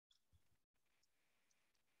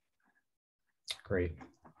Great.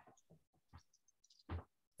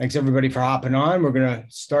 Thanks everybody for hopping on. We're going to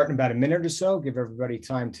start in about a minute or so, give everybody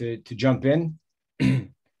time to jump in.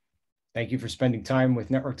 Thank you for spending time with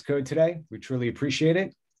Network to Code today. We truly appreciate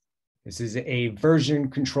it. This is a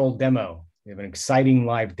version control demo. We have an exciting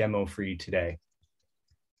live demo for you today.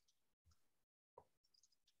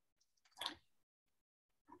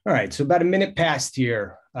 All right, so about a minute past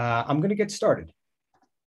here. I'm going to get started.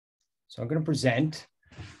 So I'm going to present.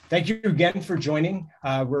 Thank you again for joining.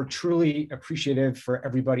 We're truly appreciative for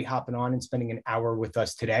everybody hopping on and spending an hour with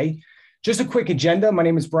us today. Just a quick agenda. My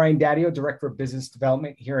name is Brian Daddio, Director of Business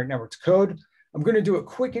Development here at Network to Code. I'm going to do a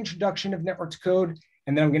quick introduction of Network to Code,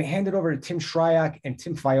 and then I'm going to hand it over to Tim Shryack and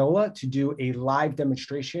Tim Fiola to do a live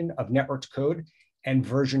demonstration of Network to Code and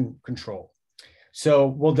version control. So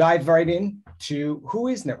we'll dive right in to who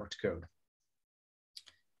is Network to Code.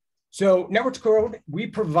 So Network to Code, we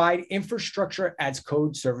provide infrastructure as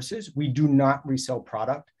code services. We do not resell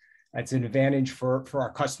product. That's an advantage for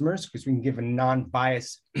our customers because we can give a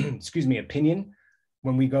non-biased, opinion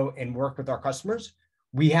when we go and work with our customers.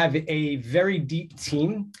 We have a very deep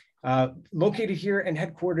team located here and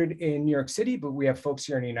headquartered in New York City, but we have folks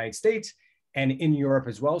here in the United States and in Europe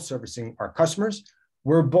as well, servicing our customers.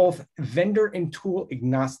 We're both vendor and tool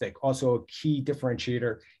agnostic, also a key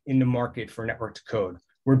differentiator in the market for Network to Code.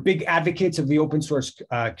 We're big advocates of the open source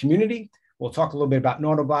community. We'll talk a little bit about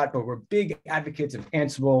Nautobot, but we're big advocates of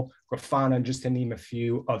Ansible, Grafana, just to name a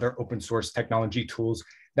few other open source technology tools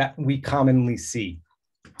that we commonly see.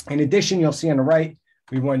 In addition, you'll see on the right,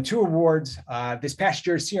 we won 2 awards this past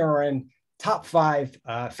year, CRN top 5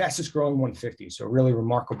 fastest growing 150. So really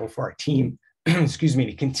remarkable for our team,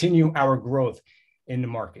 to continue our growth in the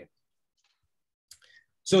market.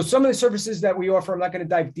 So some of the services that we offer, I'm not going to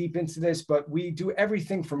dive deep into this, but we do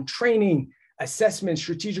everything from training, assessment,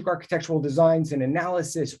 strategic architectural designs and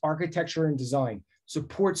analysis, architecture and design,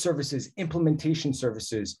 support services, implementation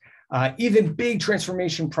services, even big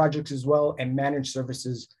transformation projects as well, and managed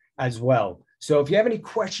services as well. So if you have any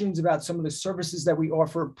questions about some of the services that we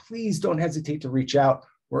offer, please don't hesitate to reach out.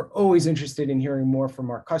 We're always interested in hearing more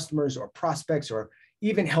from our customers or prospects, or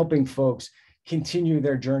even helping folks continue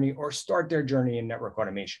their journey or start their journey in network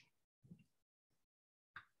automation.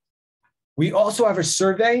 We also have a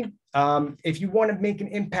survey. If you want to make an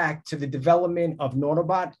impact to the development of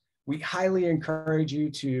Nautobot, we highly encourage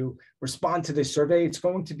you to respond to this survey. It's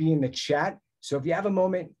going to be in the chat. So if you have a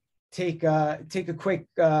moment, take a quick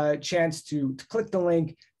chance to click the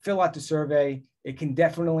link, fill out the survey. It can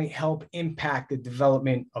definitely help impact the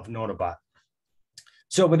development of Nautobot.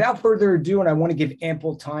 So without further ado, and I want to give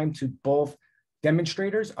ample time to both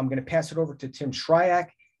demonstrators, I'm going to pass it over to Tim Shryack,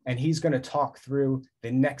 and he's going to talk through the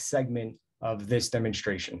next segment of this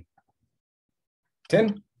demonstration.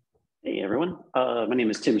 Tim? Hey, everyone. My name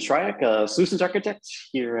is Tim Shryack, a solutions architect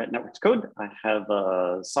here at Network to Code. I have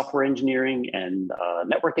a software engineering and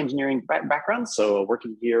network engineering background, so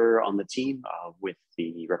working here on the team with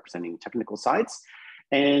the representing technical sides.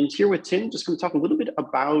 And here with Tim, just going to talk a little bit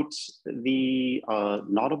about the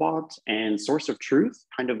Nautobot and source of truth,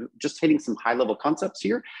 kind of just hitting some high level concepts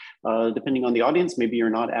here. Depending on the audience, maybe you're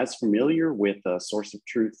not as familiar with source of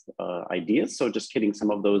truth ideas. So just hitting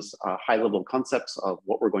some of those high level concepts of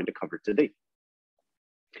what we're going to cover today.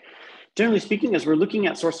 Generally speaking, as we're looking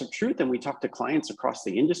at source of truth and we talk to clients across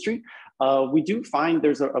the industry, we do find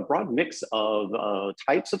there's a broad mix of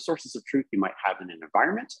types of sources of truth you might have in an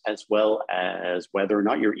environment, as well as whether or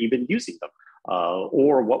not you're even using them,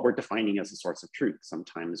 or what we're defining as a source of truth.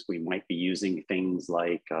 Sometimes we might be using things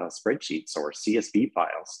like spreadsheets or CSV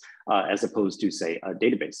files, as opposed to, say, a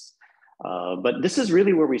database. But this is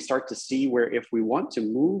really where we start to see where if we want to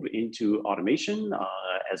move into automation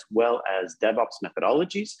as well as DevOps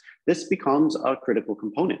methodologies, this becomes a critical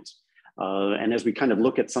component. And as we kind of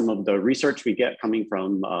look at some of the research we get coming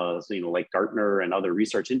from, like Gartner and other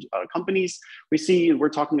research companies, we see we're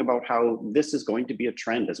talking about how this is going to be a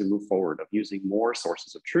trend as we move forward of using more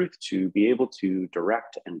sources of truth to be able to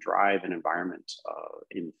direct and drive an environment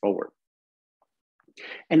in forward.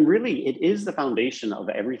 And really, it is the foundation of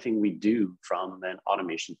everything we do from an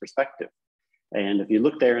automation perspective. And if you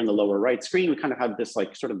look there in the lower right screen, we kind of have this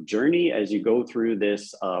like sort of journey as you go through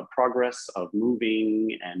this progress of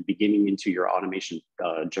moving and beginning into your automation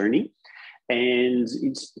journey. And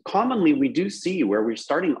it's commonly we do see where we're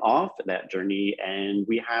starting off that journey and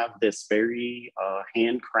we have this very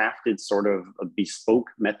handcrafted sort of a bespoke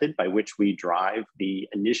method by which we drive the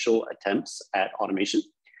initial attempts at automation.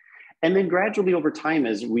 And then gradually over time,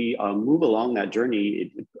 as we move along that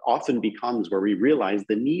journey, it often becomes where we realize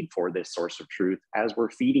the need for this source of truth as we're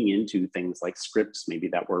feeding into things like scripts, maybe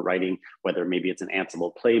that we're writing, whether maybe it's an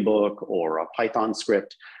Ansible playbook or a Python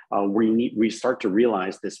script. We start to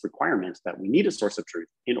realize this requirement that we need a source of truth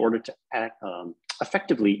in order to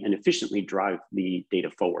effectively and efficiently drive the data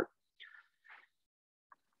forward.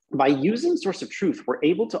 By using source of truth, we're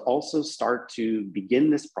able to also start to begin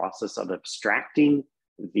this process of abstracting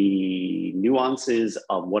the nuances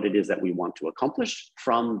of what it is that we want to accomplish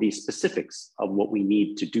from the specifics of what we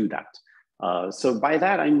need to do that. So by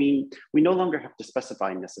that, I mean, we no longer have to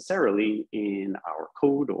specify necessarily in our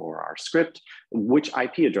code or our script which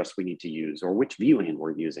IP address we need to use or which VLAN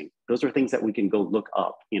we're using. Those are things that we can go look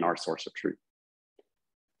up in our source of truth.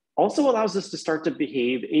 Also allows us to start to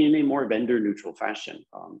behave in a more vendor neutral fashion.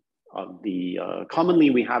 Commonly,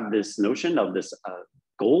 we have this notion of this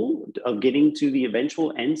goal of getting to the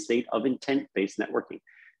eventual end state of intent-based networking.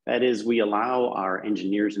 That is, we allow our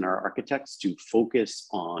engineers and our architects to focus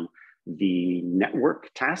on the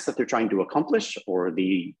network tasks that they're trying to accomplish or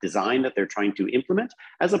the design that they're trying to implement,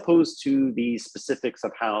 as opposed to the specifics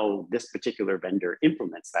of how this particular vendor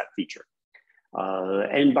implements that feature.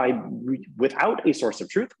 And without a source of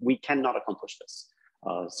truth, we cannot accomplish this.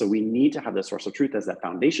 So we need to have the source of truth as that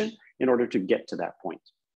foundation in order to get to that point.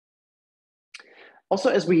 Also,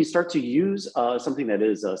 as we start to use something that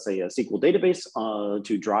is, say, a SQL database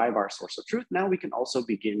to drive our source of truth, now we can also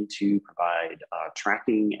begin to provide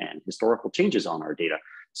tracking and historical changes on our data.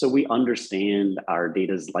 So we understand our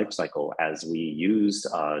data's life cycle as we use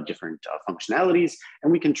different functionalities, and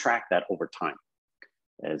we can track that over time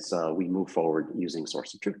as we move forward using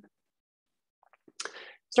source of truth.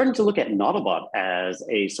 Starting to look at Nautobot as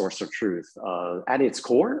a source of truth. At its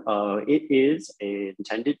core, it is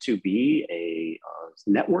intended to be a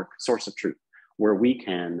network source of truth, where we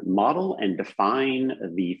can model and define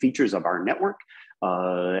the features of our network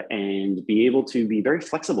and be able to be very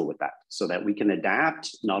flexible with that so that we can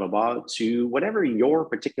adapt Nautobot to whatever your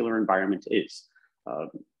particular environment is.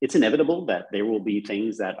 It's inevitable that there will be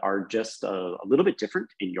things that are just a little bit different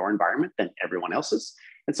in your environment than everyone else's.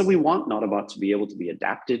 And so we want Nautobot to be able to be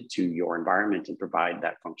adapted to your environment and provide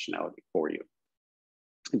that functionality for you.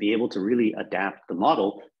 And be able to really adapt the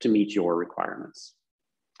model to meet your requirements.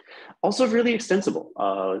 Also really extensible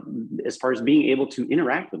as far as being able to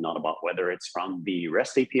interact with Nautobot, whether it's from the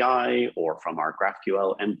REST API or from our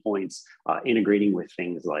GraphQL endpoints, integrating with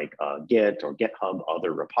things like Git or GitHub,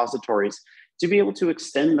 other repositories, to be able to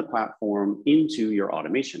extend the platform into your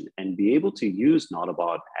automation and be able to use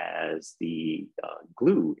Nautobot as the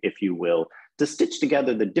glue, if you will, to stitch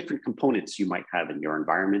together the different components you might have in your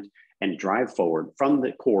environment and drive forward from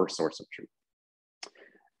the core source of truth.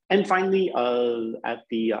 And finally, at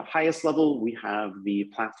the highest level, we have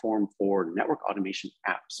the platform for network automation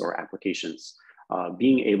apps or applications,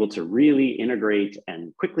 being able to really integrate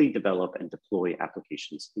and quickly develop and deploy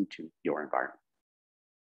applications into your environment.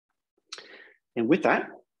 And with that,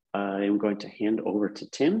 I'm going to hand over to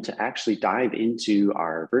Tim to actually dive into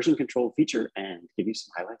our version control feature and give you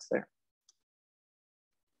some highlights there.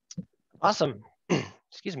 Awesome.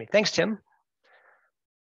 Excuse me. Thanks, Tim.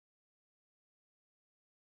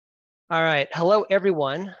 All right. Hello,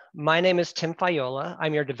 everyone. My name is Tim Fayola.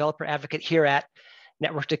 I'm your developer advocate here at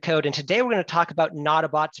Network to Code. And today we're going to talk about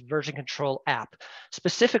Nautobot's version control app,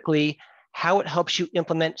 specifically how it helps you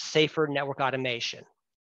implement safer network automation.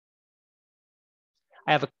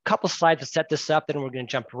 I have a couple slides to set this up, then we're going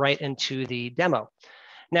to jump right into the demo.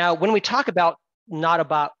 Now, when we talk about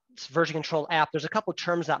Nautobot's version control app, there's a couple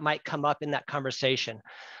terms that might come up in that conversation.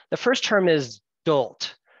 The first term is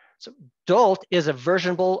Dolt. So Dolt is a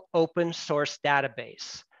versionable open source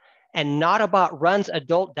database, and Nautobot runs a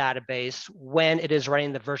Dolt database when it is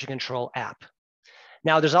running the version control app.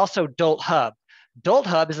 Now, there's also Dolt Hub. Dolt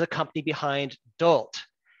Hub is the company behind Dolt.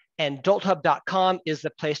 And dolthub.com is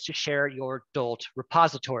the place to share your Dolt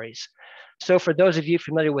repositories. So for those of you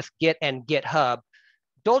familiar with Git and GitHub,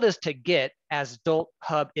 Dolt is to Git as Dolt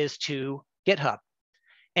Hub is to GitHub.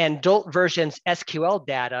 And Dolt versions SQL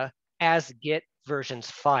data as Git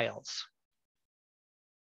versions files.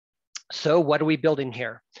 So what are we building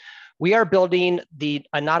here? We are building a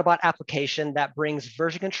Nautobot application that brings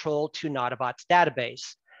version control to Nautobot's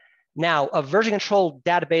database. Now, a version control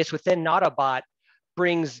database within Nautobot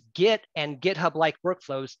brings Git and GitHub-like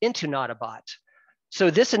workflows into Nautobot. So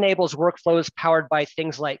this enables workflows powered by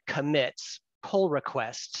things like commits, pull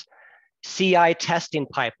requests, CI testing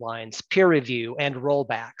pipelines, peer review, and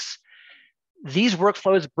rollbacks. These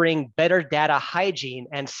workflows bring better data hygiene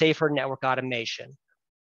and safer network automation.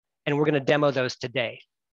 And we're going to demo those today.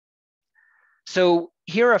 So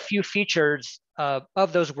here are a few features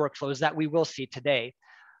of those workflows that we will see today.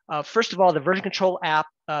 First of all, the version control app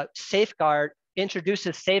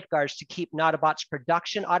introduces safeguards to keep Nautobot's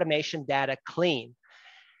production automation data clean,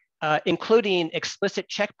 including explicit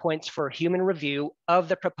checkpoints for human review of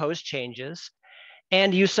the proposed changes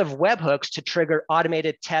and use of webhooks to trigger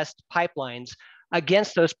automated test pipelines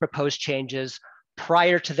against those proposed changes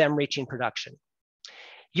prior to them reaching production.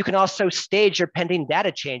 You can also stage your pending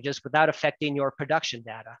data changes without affecting your production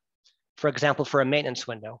data, for example, for a maintenance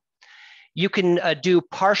window. You can do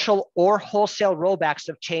partial or wholesale rollbacks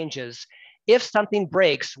of changes if something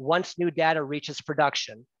breaks once new data reaches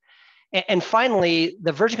production. And finally,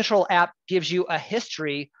 the version control app gives you a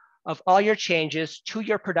history of all your changes to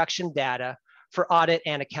your production data for audit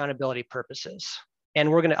and accountability purposes. And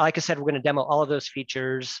we're gonna, like I said, we're gonna demo all of those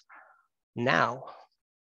features now.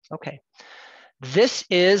 Okay. This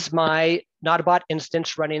is my Nautobot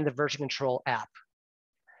instance running the version control app.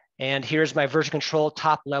 And here's my version control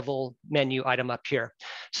top level menu item up here.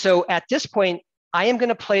 So at this point, I am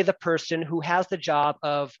gonna play the person who has the job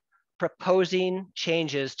of proposing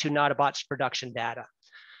changes to Nautobot's production data.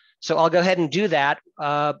 So I'll go ahead and do that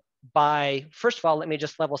by, first of all, let me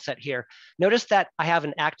just level set here. Notice that I have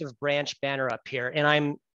an active branch banner up here and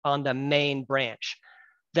I'm on the main branch.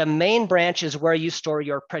 The main branch is where you store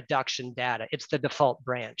your production data. It's the default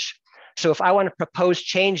branch. So if I want to propose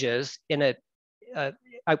changes in a,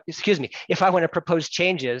 if I want to propose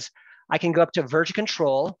changes, I can go up to version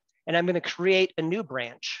control and I'm going to create a new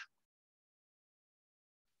branch.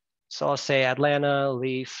 So I'll say Atlanta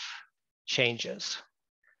leaf changes.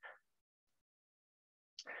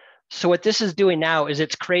 So what this is doing now is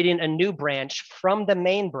it's creating a new branch from the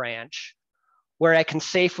main branch where I can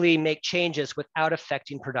safely make changes without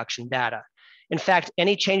affecting production data. In fact,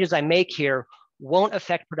 any changes I make here won't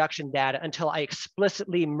affect production data until I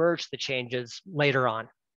explicitly merge the changes later on.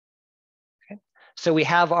 Okay. So we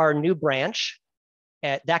have our new branch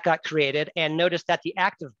that got created, and notice that the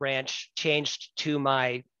active branch changed to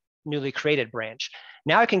my newly created branch.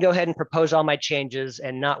 Now I can go ahead and propose all my changes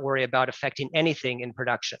and not worry about affecting anything in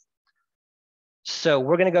production. So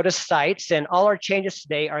we're going to go to sites, and all our changes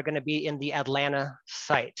today are going to be in the Atlanta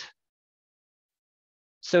site.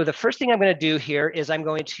 So the first thing I'm going to do here is I'm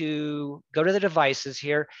going to go to the devices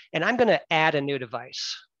here, and I'm going to add a new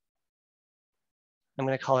device. I'm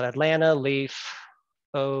going to call it Atlanta Leaf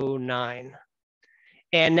 09.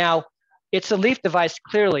 And now it's a Leaf device.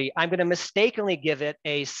 Clearly, I'm going to mistakenly give it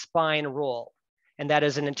a spine role, and that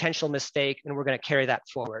is an intentional mistake, and we're going to carry that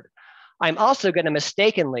forward. I'm also going to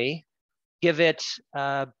mistakenly give it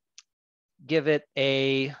the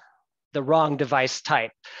wrong device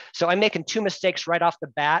type. So I'm making two mistakes right off the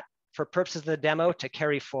bat for purposes of the demo to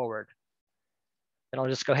carry forward. And I'll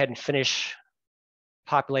just go ahead and finish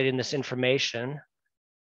populating this information.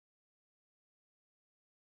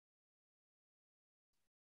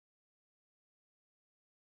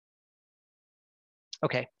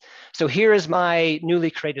 Okay, so here is my newly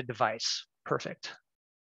created device. Perfect.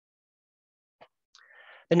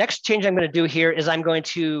 The next change I'm going to do here is I'm going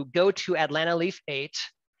to go to Atlanta Leaf 8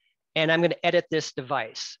 and I'm going to edit this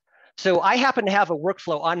device. So I happen to have a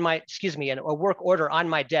workflow on my, a work order on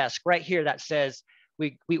my desk right here that says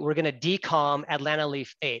we're going to decom Atlanta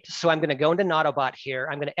Leaf 8. So I'm going to go into Nautobot here.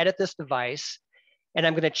 I'm going to edit this device and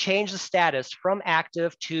I'm going to change the status from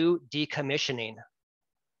active to decommissioning.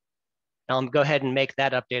 I'll go ahead and make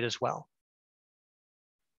that update as well.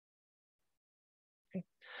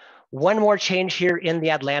 One more change here in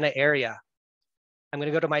the Atlanta area. I'm going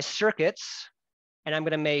to go to my circuits and I'm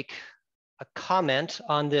going to make a comment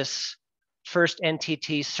on this first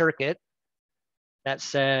NTT circuit that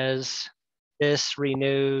says this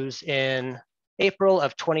renews in April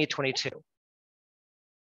of 2022.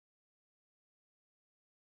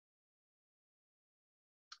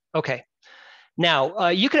 Okay. Now,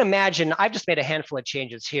 you can imagine, I've just made a handful of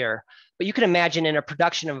changes here, but you can imagine in a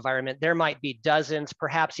production environment, there might be dozens,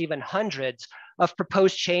 perhaps even hundreds of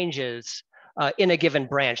proposed changes in a given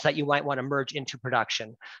branch that you might want to merge into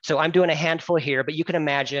production. So I'm doing a handful here, but you can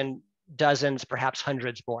imagine dozens, perhaps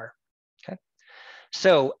hundreds more. Okay.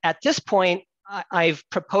 So at this point, I've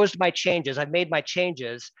proposed my changes. I've made my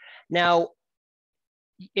changes. Now,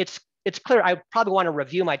 it's clear I probably want to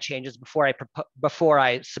review my changes before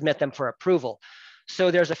I submit them for approval. So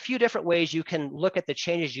there's a few different ways you can look at the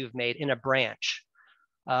changes you've made in a branch.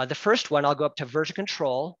 The first one, I'll go up to version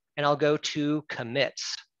control and I'll go to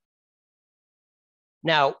commits.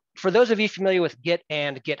 Now, for those of you familiar with Git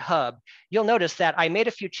and GitHub, you'll notice that I made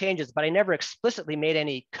a few changes, but I never explicitly made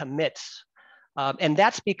any commits. And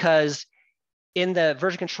that's because in the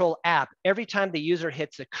version control app, every time the user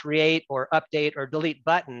hits a create or update or delete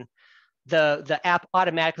button, the app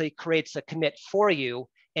automatically creates a commit for you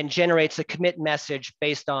and generates a commit message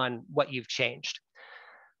based on what you've changed.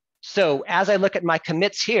 So as I look at my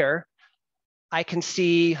commits here, I can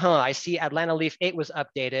see, I see Atlanta Leaf 8 was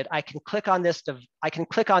updated. I can click on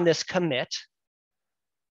this commit,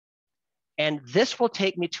 and this will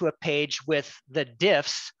take me to a page with the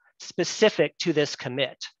diffs specific to this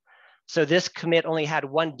commit. So this commit only had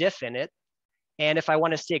one diff in it. And if I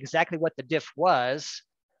want to see exactly what the diff was,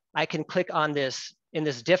 I can click on this in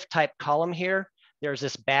this diff type column here. There's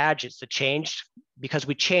this badge, it's a change because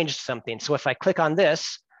we changed something. So if I click on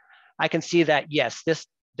this, I can see that yes, this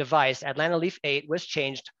device, Atlanta Leaf 8, was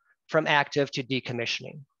changed from active to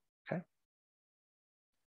decommissioning,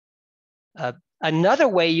 okay? Another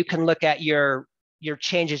way you can look at your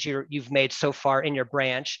changes you've made so far in your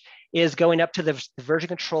branch is going up to the version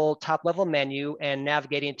control top level menu and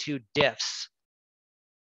navigating to diffs.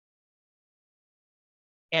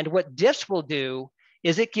 And what diffs will do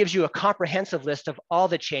is it gives you a comprehensive list of all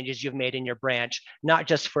the changes you've made in your branch, not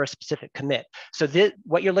just for a specific commit. So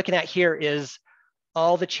what you're looking at here is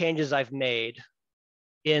all the changes I've made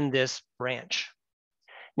in this branch.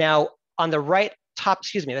 Now, on the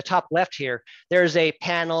the top left here, there's a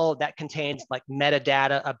panel that contains like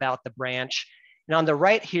metadata about the branch. And on the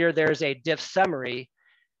right here, there's a diff summary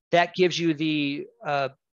that gives you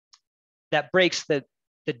that breaks the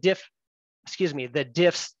diffs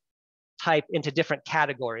type into different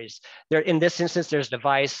categories. In this instance, there's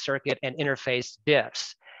device, circuit, and interface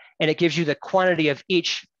diffs. And it gives you the quantity of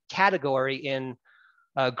each category in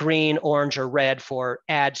green, orange, or red for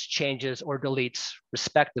adds, changes, or deletes,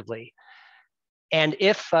 respectively. And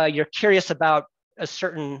if you're curious about a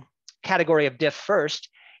certain category of diff first,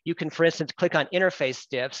 you can, for instance, click on interface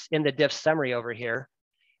diffs in the diff summary over here,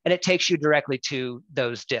 and it takes you directly to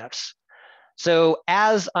those diffs. So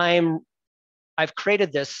as I've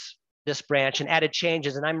created this branch and added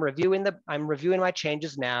changes, and I'm reviewing my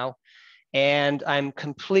changes now, and I'm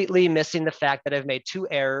completely missing the fact that I've made 2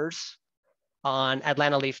 errors on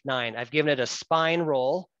Atlanta Leaf 9. I've given it a spine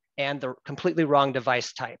role and the completely wrong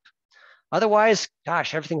device type. Otherwise,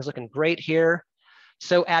 gosh, everything's looking great here.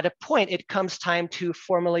 So at a point, it comes time to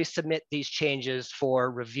formally submit these changes for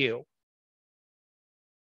review.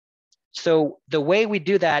 So the way we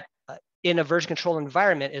do that in a version control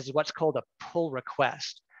environment is what's called a pull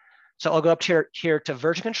request. So I'll go up here to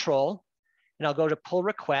version control, and I'll go to pull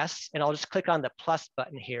requests, and I'll just click on the plus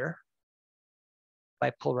button here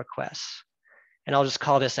by pull requests. And I'll just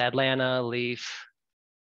call this Atlanta Leaf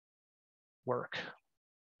work,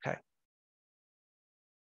 okay.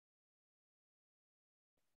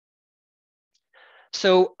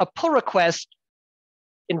 So a pull request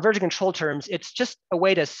in version control terms, it's just a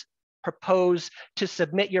way to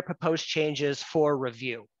submit your proposed changes for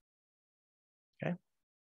review, okay?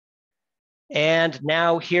 And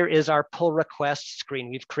now here is our pull request screen.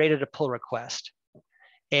 We've created a pull request.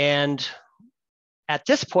 And at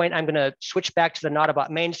this point, I'm gonna switch back to the Nautobot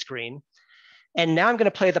main screen. And now I'm gonna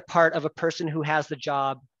play the part of a person who has the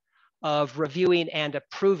job of reviewing and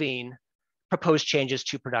approving proposed changes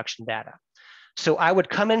to production data. So I would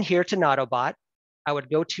come in here to Nautobot, I would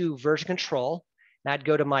go to version control, and I'd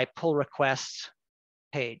go to my pull requests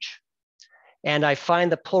page. And I find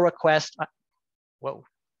the pull request,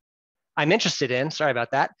 I'm interested in, sorry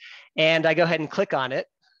about that. And I go ahead and click on it.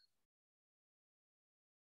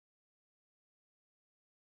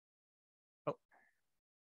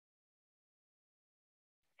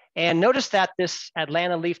 And notice that this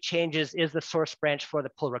Atlanta Leaf changes is the source branch for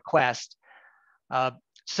the pull request.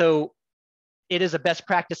 So it is a best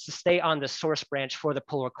practice to stay on the source branch for the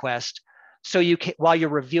pull request so you can, while you're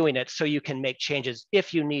reviewing it, so you can make changes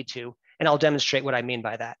if you need to. And I'll demonstrate what I mean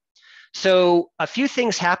by that. So a few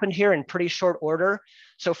things happened here in pretty short order.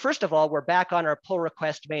 So first of all, we're back on our pull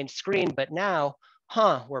request main screen, but now,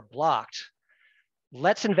 we're blocked.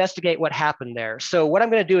 Let's investigate what happened there. So what I'm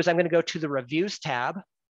gonna do is I'm gonna go to the reviews tab,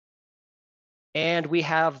 and we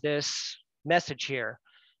have this message here.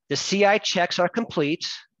 The CI checks are complete.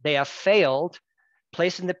 They have failed,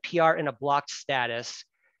 placing the PR in a blocked status.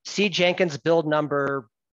 See Jenkins build number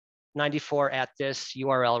 94 at this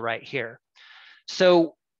URL right here.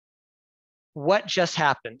 So what just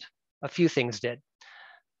happened? A few things did.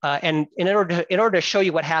 And in order to show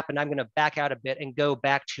you what happened, I'm gonna back out a bit and go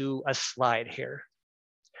back to a slide here.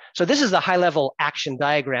 So this is the high level action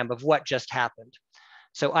diagram of what just happened.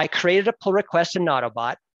 So I created a pull request in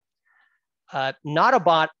Nautobot.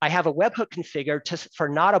 Nautobot, I have a webhook configured for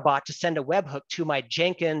Nautobot to send a webhook to my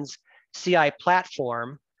Jenkins CI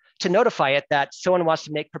platform to notify it that someone wants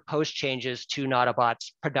to make proposed changes to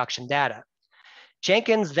Nautobot's production data.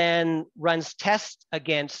 Jenkins then runs tests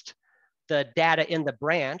against the data in the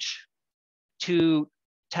branch to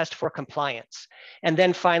test for compliance. And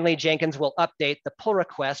then finally, Jenkins will update the pull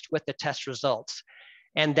request with the test results.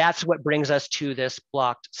 And that's what brings us to this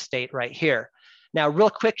blocked state right here. Now, real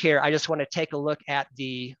quick here, I just want to take a look at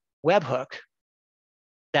the webhook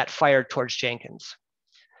that fired towards Jenkins.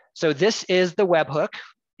 So this is the webhook.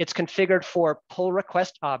 It's configured for pull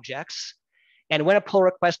request objects. And when a pull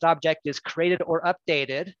request object is created or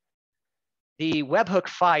updated, the webhook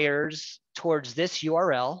fires towards this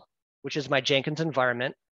URL, which is my Jenkins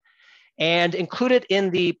environment. And included in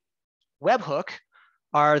the webhook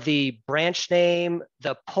are the branch name,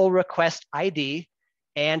 the pull request ID,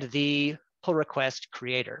 and the pull request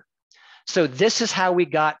creator. So this is how we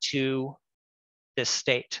got to this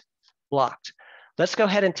state, blocked. Let's go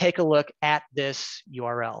ahead and take a look at this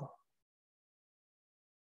URL.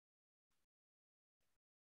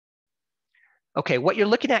 Okay, what you're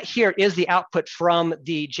looking at here is the output from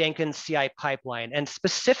the Jenkins CI pipeline. And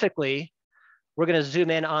specifically, we're going to zoom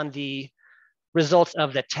in on the results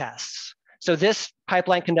of the tests. So this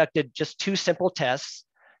pipeline conducted just two simple tests,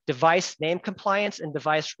 device name compliance and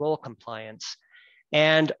device role compliance.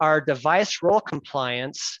 And our device role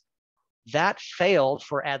compliance, that failed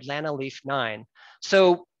for Atlanta Leaf 9.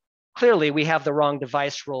 So clearly we have the wrong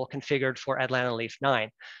device role configured for Atlanta Leaf 9.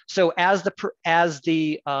 So I'm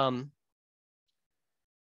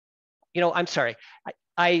sorry.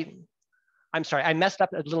 I'm sorry, I messed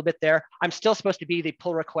up a little bit there. I'm still supposed to be the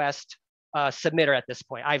pull request submitter at this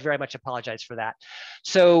point. I very much apologize for that.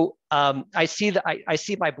 So I see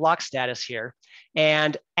my block status here.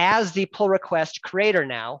 And as the pull request creator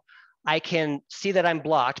now, I can see that I'm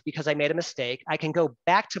blocked because I made a mistake. I can go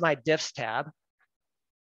back to my diffs tab.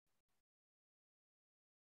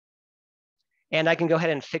 And I can go ahead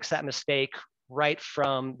and fix that mistake right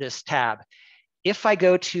from this tab. If I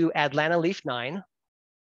go to Atlanta Leaf 9,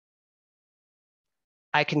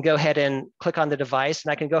 I can go ahead and click on the device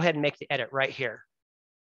and I can go ahead and make the edit right here.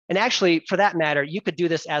 And actually, for that matter, you could do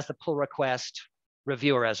this as the pull request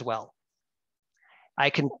reviewer as well. I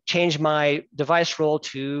can change my device role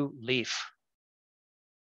to Leaf.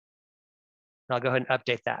 And I'll go ahead and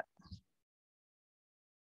update that.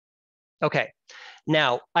 Okay,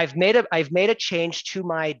 now I've made a change to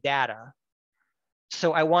my data.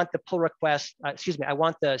 So I want the pull request, I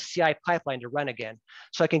want the CI pipeline to run again.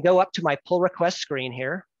 So I can go up to my pull request screen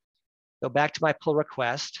here, go back to my pull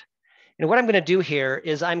request. And what I'm going to do here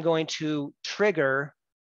is I'm going to trigger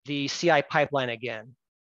the CI pipeline again.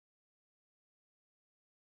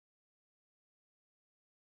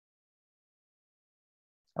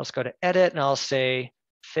 Let's go to edit and I'll say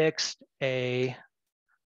fixed a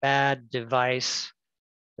bad device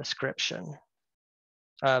description.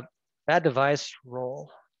 Bad device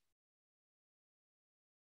role.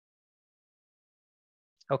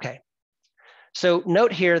 Okay. So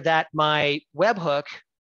note here that my webhook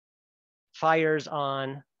fires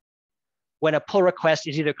on when a pull request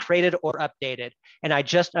is either created or updated, and I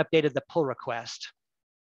just updated the pull request.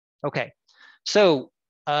 Okay. So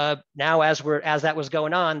now as that was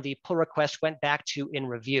going on, the pull request went back to in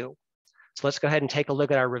review. So let's go ahead and take a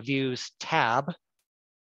look at our reviews tab.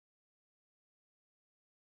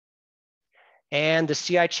 And the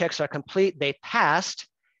CI checks are complete, they passed,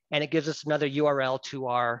 and it gives us another URL to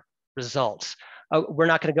our results. We're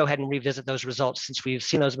not gonna go ahead and revisit those results since we've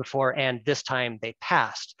seen those before, and this time they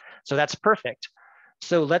passed. So that's perfect.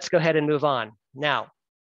 So let's go ahead and move on. Now,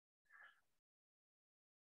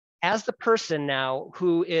 as the person now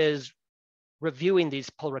who is reviewing these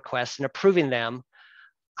pull requests and approving them,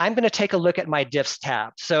 I'm gonna take a look at my diffs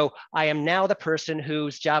tab. So I am now the person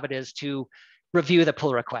whose job it is to review the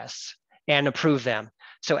pull requests and approve them.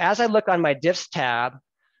 So as I look on my diffs tab,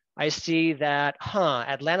 I see that,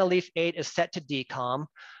 Atlanta Leaf 8 is set to decom.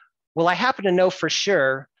 Well, I happen to know for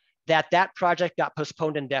sure that that project got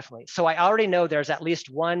postponed indefinitely. So I already know there's at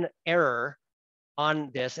least one error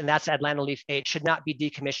on this, and that's Atlanta Leaf 8 should not be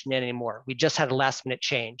decommissioned anymore. We just had a last minute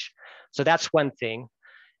change. So that's one thing.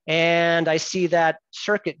 And I see that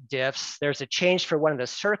circuit diffs, there's a change for one of the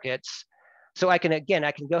circuits. So I can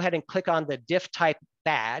go ahead and click on the diff type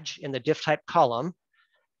badge in the diff type column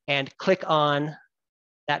and click on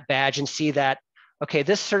that badge and see that, okay,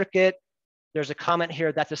 this circuit, there's a comment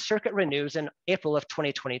here that the circuit renews in April of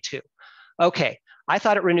 2022. Okay, I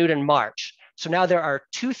thought it renewed in March. So now there are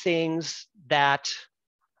two things that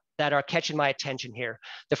are catching my attention here.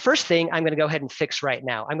 The first thing I'm gonna go ahead and fix right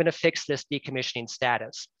now. I'm gonna fix this decommissioning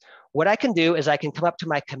status. What I can do is I can come up to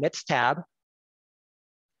my commits tab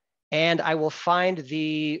and I will find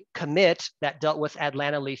the commit that dealt with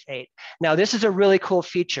Atlanta Leaf 8. Now, this is a really cool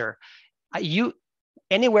feature.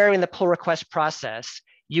 Anywhere in the pull request process,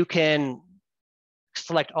 you can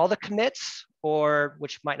select all the commits, or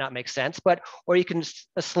which might not make sense, or you can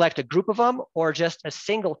select a group of them or just a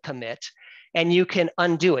single commit, and you can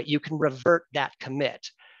undo it. You can revert that commit.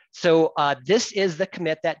 So this is the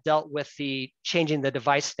commit that dealt with the changing the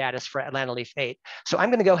device status for Atlanta Leaf 8. So I'm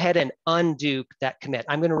going to go ahead and undo that commit.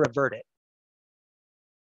 I'm going to revert it.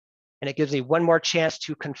 And it gives me one more chance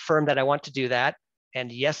to confirm that I want to do that.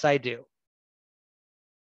 And yes, I do.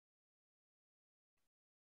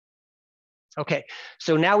 Okay,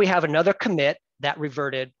 so now we have another commit that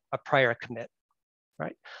reverted a prior commit. All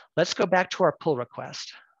right, let's go back to our pull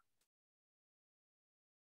request.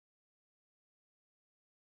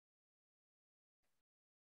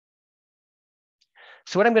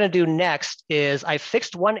 So what I'm going to do next is I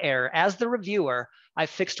fixed one error. As the reviewer, I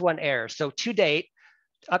fixed one error. So to date,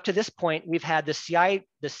 up to this point, we've had the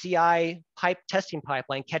CI testing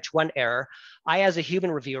pipeline catch one error. I, as a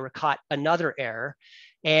human reviewer, caught another error.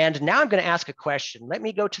 And now I'm going to ask a question. Let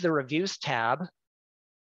me go to the Reviews tab.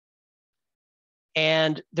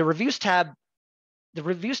 And the Reviews tab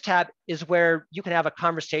is where you can have a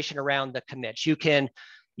conversation around the commits. You can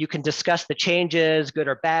discuss the changes, good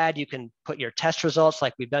or bad. You can put your test results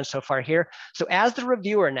like we've done so far here. So as the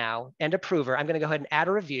reviewer now and approver, I'm going to go ahead and add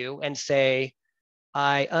a review and say,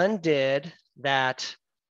 I undid that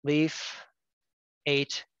Leaf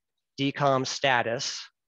 8 decom status.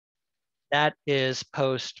 That is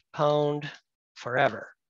postponed forever.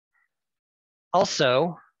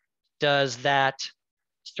 Also, does that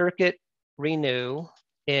circuit renew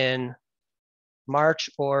in March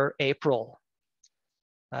or April?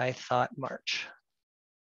 I thought March.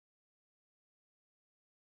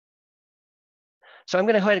 So I'm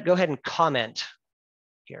going to go ahead and comment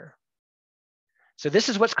here. So this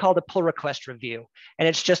is what's called a pull request review, and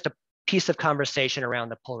it's just a piece of conversation around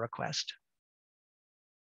the pull request.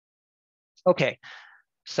 Okay,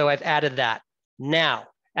 so I've added that. Now,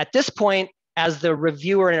 at this point, as the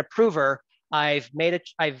reviewer and approver, I've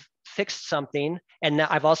fixed something, and now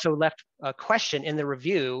I've also left a question in the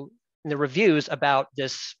reviews about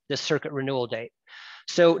this circuit renewal date.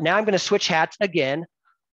 So now I'm going to switch hats again.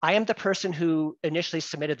 I am the person who initially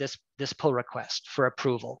submitted this pull request for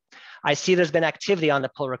approval. I see there's been activity on the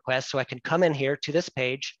pull request, so I can come in here to this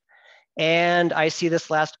page, and I see this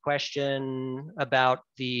last question about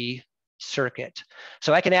the circuit.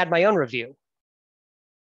 So I can add my own review.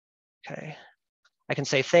 Okay, I can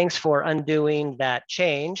say thanks for undoing that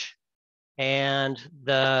change, and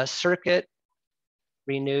the circuit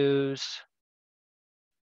renews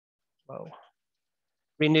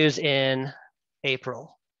in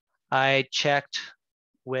April. I checked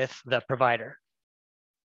with the provider.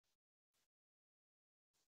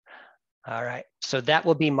 All right, so that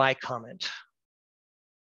will be my comment.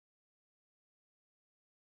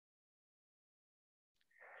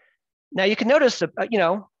 Now you can notice,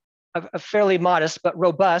 a fairly modest but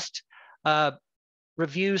robust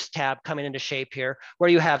reviews tab coming into shape here, where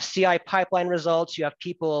you have CI pipeline results, you have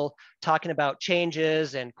people talking about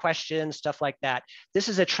changes and questions, stuff like that. This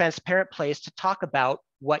is a transparent place to talk about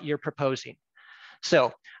what you're proposing.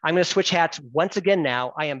 So I'm going to switch hats once again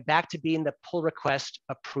now. I am back to being the pull request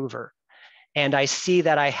approver. And I see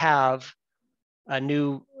that I have a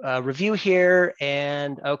new review here,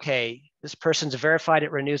 and okay, this person's verified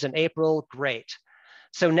it renews in April, great.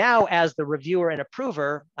 So now as the reviewer and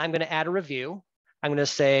approver, I'm going to add a review. I'm going to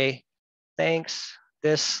say, thanks,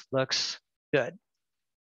 this looks good.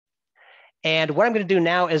 And what I'm going to do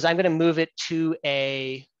now is I'm going to move it to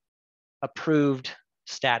a approved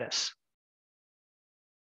status.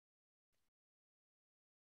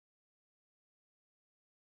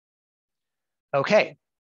 Okay.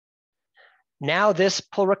 Now this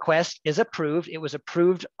pull request is approved. It was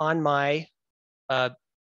approved on my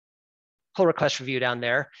pull request review down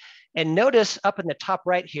there. And notice up in the top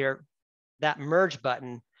right here, that merge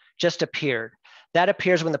button just appeared. That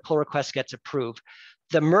appears when the pull request gets approved.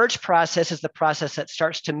 The merge process is the process that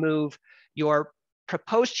starts to move your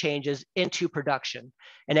proposed changes into production.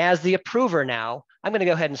 And as the approver now, I'm going to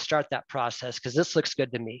go ahead and start that process because this looks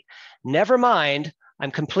good to me. Never mind,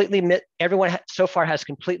 everyone so far has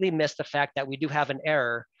completely missed the fact that we do have an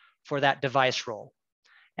error for that device role.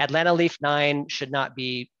 Atlanta Leaf 9 should not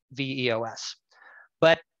be VEOS,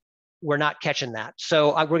 but we're not catching that.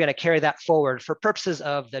 So we're going to carry that forward for purposes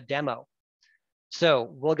of the demo. So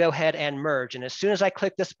we'll go ahead and merge. And as soon as I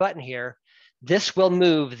click this button here, this will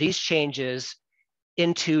move these changes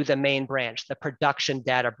into the main branch, the production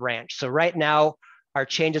data branch. So right now, our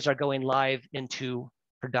changes are going live into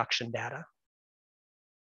production data.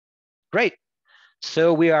 Great.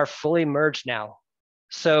 So we are fully merged now.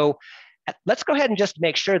 So let's go ahead and just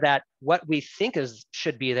make sure that what we think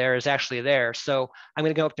should be there is actually there. So I'm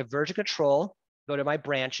going to go up to version control, go to my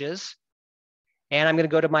branches, and I'm going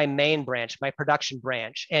to go to my main branch, my production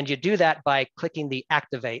branch. And you do that by clicking the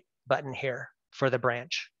activate button here for the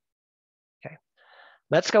branch. Okay.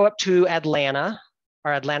 Let's go up to Atlanta,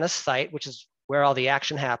 our Atlanta site, which is where all the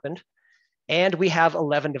action happened. And we have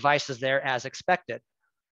 11 devices there as expected.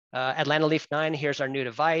 Atlanta Leaf 9, here's our new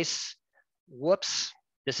device. Whoops,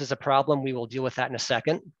 this is a problem. We will deal with that in a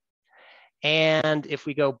second. And if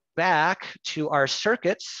we go back to our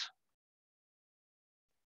circuits,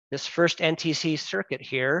 this first NTC circuit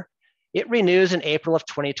here, it renews in April of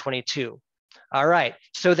 2022. All right,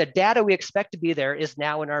 so the data we expect to be there is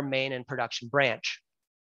now in our main and production branch,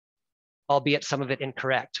 albeit some of it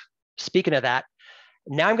incorrect. Speaking of that,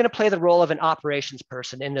 now I'm going to play the role of an operations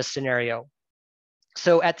person in this scenario.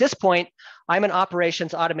 So at this point, I'm an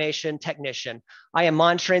operations automation technician. I am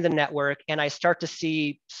monitoring the network and I start to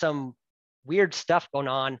see some weird stuff going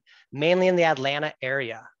on, mainly in the Atlanta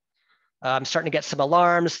area. I'm starting to get some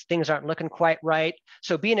alarms, things aren't looking quite right.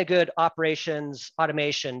 So being a good operations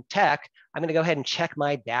automation tech, I'm gonna go ahead and check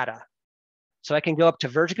my data. So I can go up to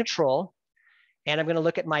version control and I'm gonna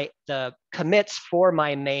look at the commits for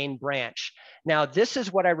my main branch. Now, this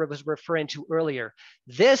is what I was referring to earlier.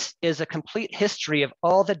 This is a complete history of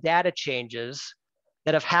all the data changes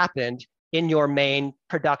that have happened in your main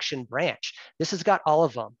production branch. This has got all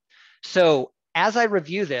of them. So as I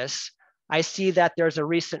review this, I see that there's a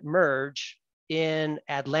recent merge in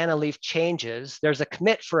Atlanta Leaf changes. There's a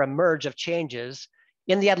commit for a merge of changes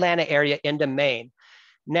in the Atlanta area into main.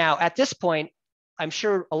 Now, at this point, I'm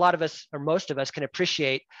sure a lot of us, or most of us, can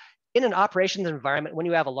appreciate in an operations environment when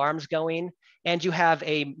you have alarms going and you have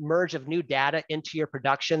a merge of new data into your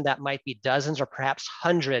production that might be dozens or perhaps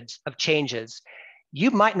hundreds of changes,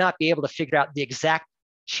 you might not be able to figure out the exact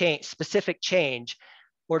change, specific change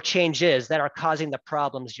or changes that are causing the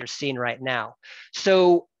problems you're seeing right now.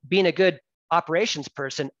 So being a good operations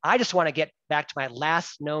person, I just want to get back to my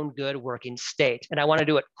last known good working state, and I want to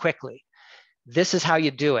do it quickly. This is how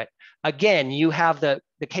you do it. Again, you have the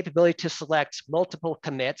capability to select multiple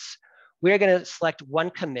commits. We're going to select one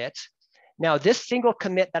commit. Now, this single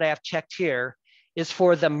commit that I have checked here is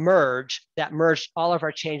for the merge that merged all of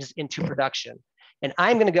our changes into production. And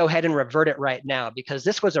I'm going to go ahead and revert it right now because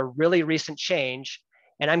this was a really recent change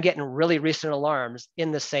and I'm getting really recent alarms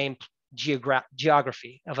in the same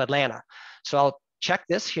geography of Atlanta. So I'll check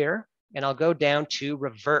this here and I'll go down to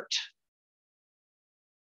revert.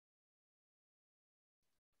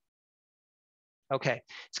 Okay,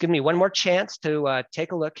 it's giving me one more chance to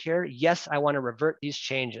take a look here. Yes, I want to revert these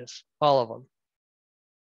changes, all of them.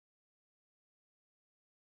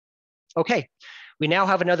 Okay, we now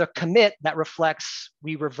have another commit that reflects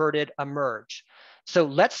we reverted a merge. So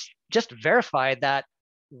let's just verify that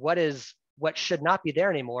what should not be there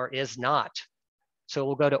anymore is not. So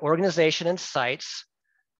we'll go to organization and sites,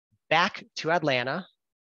 back to Atlanta,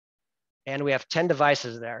 and we have 10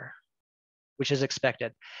 devices there, which is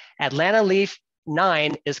expected. Atlanta Leaf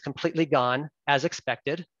 9 is completely gone as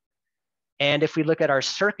expected. And if we look at our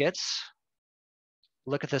circuits,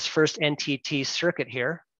 look at this first NTT circuit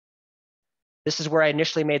here. This is where I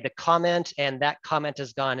initially made the comment and that comment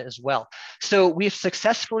is gone as well. So we've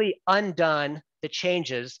successfully undone the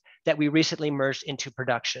changes that we recently merged into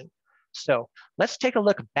production. So let's take a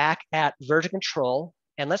look back at version control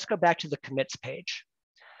and let's go back to the commits page.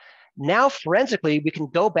 Now forensically, we can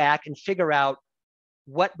go back and figure out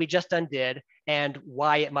what we just undid and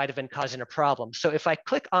why it might have been causing a problem. So if I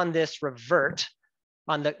click on this revert,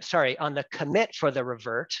 on the commit for the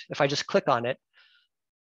revert, if I just click on it,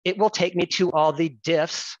 it will take me to all the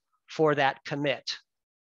diffs for that commit.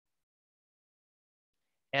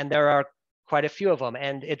 And there are quite a few of them.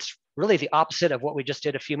 And it's really the opposite of what we just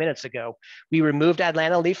did a few minutes ago. We removed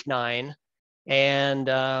Atlanta Leaf 9 and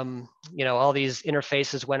all these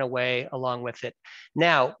interfaces went away along with it.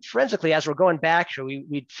 Now, forensically, as we're going back here,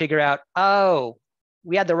 we'd figure out, oh,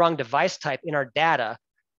 we had the wrong device type in our data.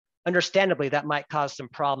 Understandably, that might cause some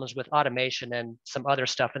problems with automation and some other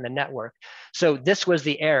stuff in the network. So this was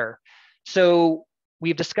the error. So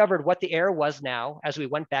we've discovered what the error was now as we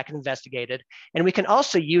went back and investigated. And we can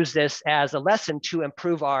also use this as a lesson to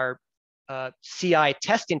improve our CI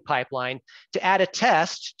testing pipeline to add a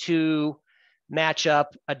test to match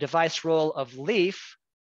up a device role of Leaf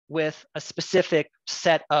with a specific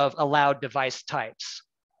set of allowed device types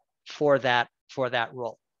for that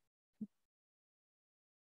role.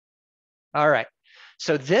 All right,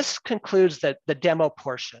 so this concludes the demo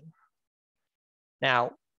portion.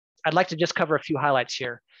 Now, I'd like to just cover a few highlights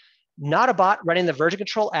here. Nautobot running the version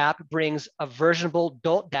control app brings a versionable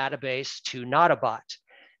Dolt database to Nautobot.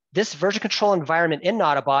 This version control environment in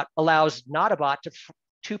Nautobot allows Nautobot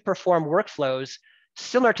to perform workflows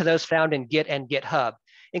similar to those found in Git and GitHub,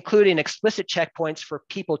 including explicit checkpoints for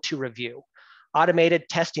people to review, automated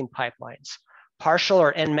testing pipelines, partial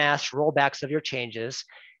or en masse rollbacks of your changes,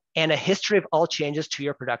 and a history of all changes to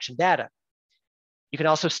your production data. You can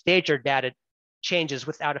also stage your data changes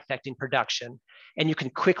without affecting production, and you can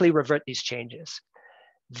quickly revert these changes.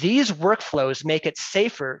 These workflows make it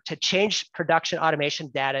safer to change production automation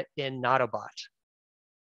data in Nautobot.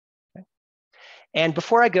 Okay. And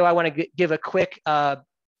before I go, I want to give a quick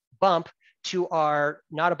bump to our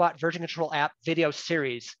Nautobot version control app video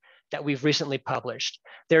series that we've recently published.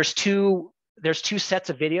 There's two sets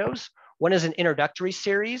of videos. One is an introductory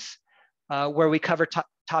series where we cover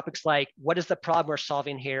topics like, what is the problem we're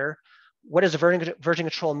solving here? What does a version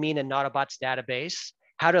control mean in Nautobot's database?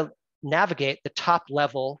 How to navigate the top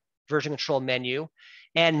level version control menu,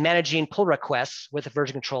 and managing pull requests with a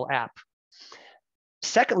version control app.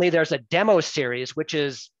 Secondly, there's a demo series, which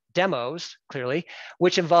is demos, clearly,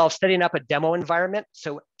 which involves setting up a demo environment.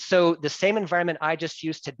 So the same environment I just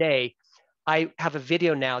used today, I have a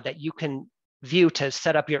video now that you can view to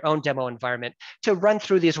set up your own demo environment to run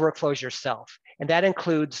through these workflows yourself. And that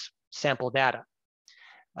includes sample data.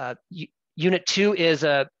 Unit 2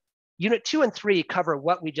 and 3 cover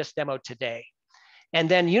what we just demoed today. And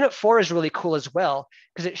then Unit 4 is really cool as well,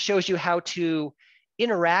 because it shows you how to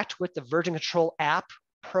interact with the version control app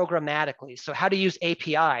programmatically. So how to use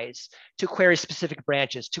APIs to query specific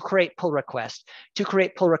branches, to create pull requests, to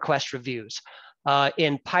create pull request reviews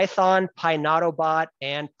in Python, PyNautobot,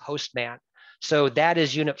 and Postman. So that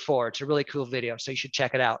is Unit 4. It's a really cool video, so you should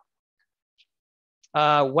check it out.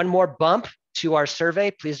 One more bump to our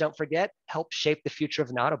survey. Please don't forget, help shape the future of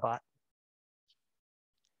Nautobot.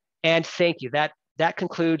 And thank you. That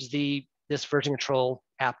concludes this version control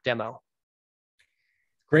app demo.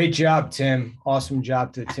 Great job, Tim. Awesome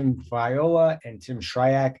job to Tim Viola and Tim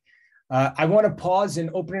Shryak. I want to pause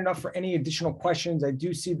and open it up for any additional questions. I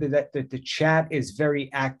do see that the chat is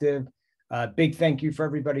very active. Big thank you for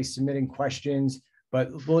everybody submitting questions,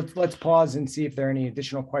 but let's pause and see if there are any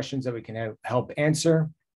additional questions that we can help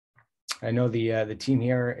answer. I know the team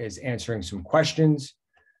here is answering some questions.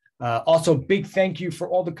 Also, big thank you for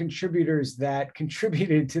all the contributors that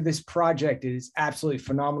contributed to this project. It is absolutely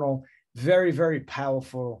phenomenal, very, very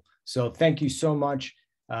powerful. So thank you so much.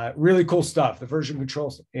 Really cool stuff. The version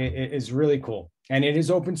control is really cool, and it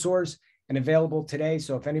is open source and available today.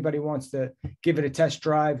 So if anybody wants to give it a test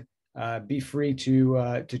drive, be free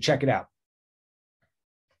to check it out.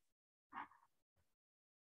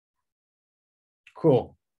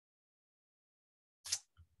 Cool.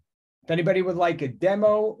 If anybody would like a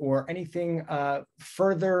demo or anything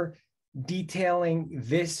further detailing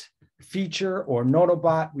this feature or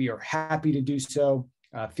Nautobot, we are happy to do so.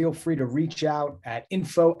 Feel free to reach out at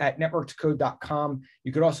info@networkedcode.com.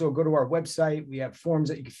 You could also go to our website. We have forms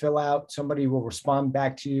that you can fill out. Somebody will respond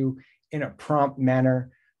back to you in a prompt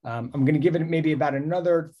manner. I'm going to give it maybe about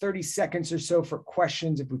another 30 seconds or so for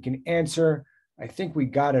questions if we can answer. I think we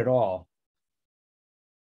got it all.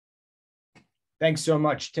 Thanks so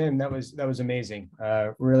much, Tim. That was amazing.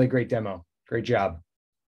 Really great demo. Great job.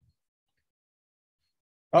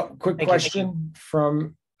 Oh, quick question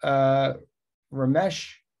from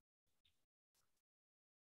Ramesh.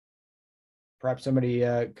 Perhaps somebody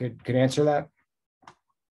could answer that.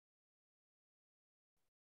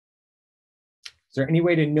 Is there any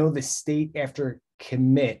way to know the state after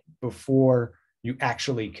commit before you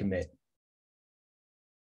actually commit?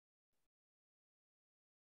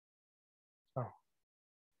 Oh. I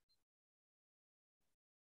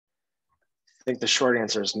think the short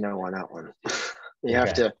answer is no on that one. You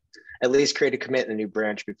have to at least create a commit in a new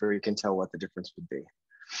branch before you can tell what the difference would be.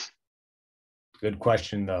 Good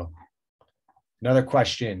question, though. Another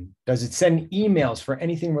question. Does it send emails for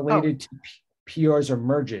anything related to PRs or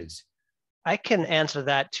merges? I can answer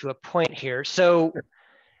that to a point here. So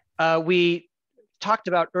we talked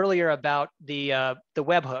about earlier about the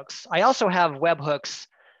webhooks. I also have webhooks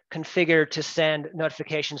configured to send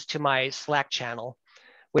notifications to my Slack channel,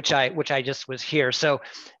 which I just was here. So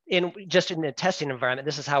in the testing environment,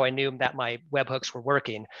 this is how I knew that my webhooks were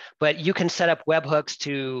working. But you can set up webhooks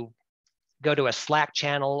to go to a Slack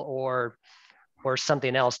channel or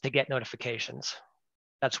something else to get notifications.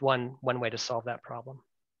 That's one way to solve that problem.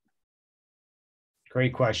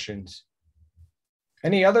 Great questions.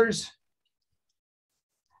 Any others?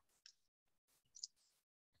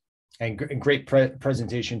 And great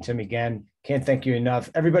presentation, Tim, again. Can't thank you enough.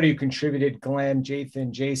 Everybody who contributed, Glenn, Jathan,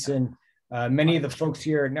 Jason, many of the folks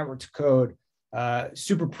here at Network to Code,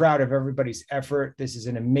 super proud of everybody's effort. This is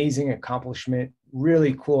an amazing accomplishment,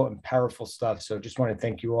 really cool and powerful stuff. So just want to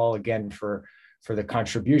thank you all again for the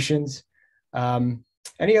contributions.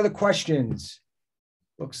 Any other questions?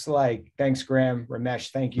 Looks like, thanks, Graham. Ramesh,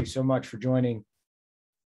 thank you so much for joining.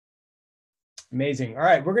 Amazing. All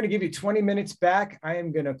right, we're going to give you 20 minutes back. I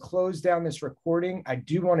am going to close down this recording. I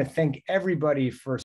do want to thank everybody for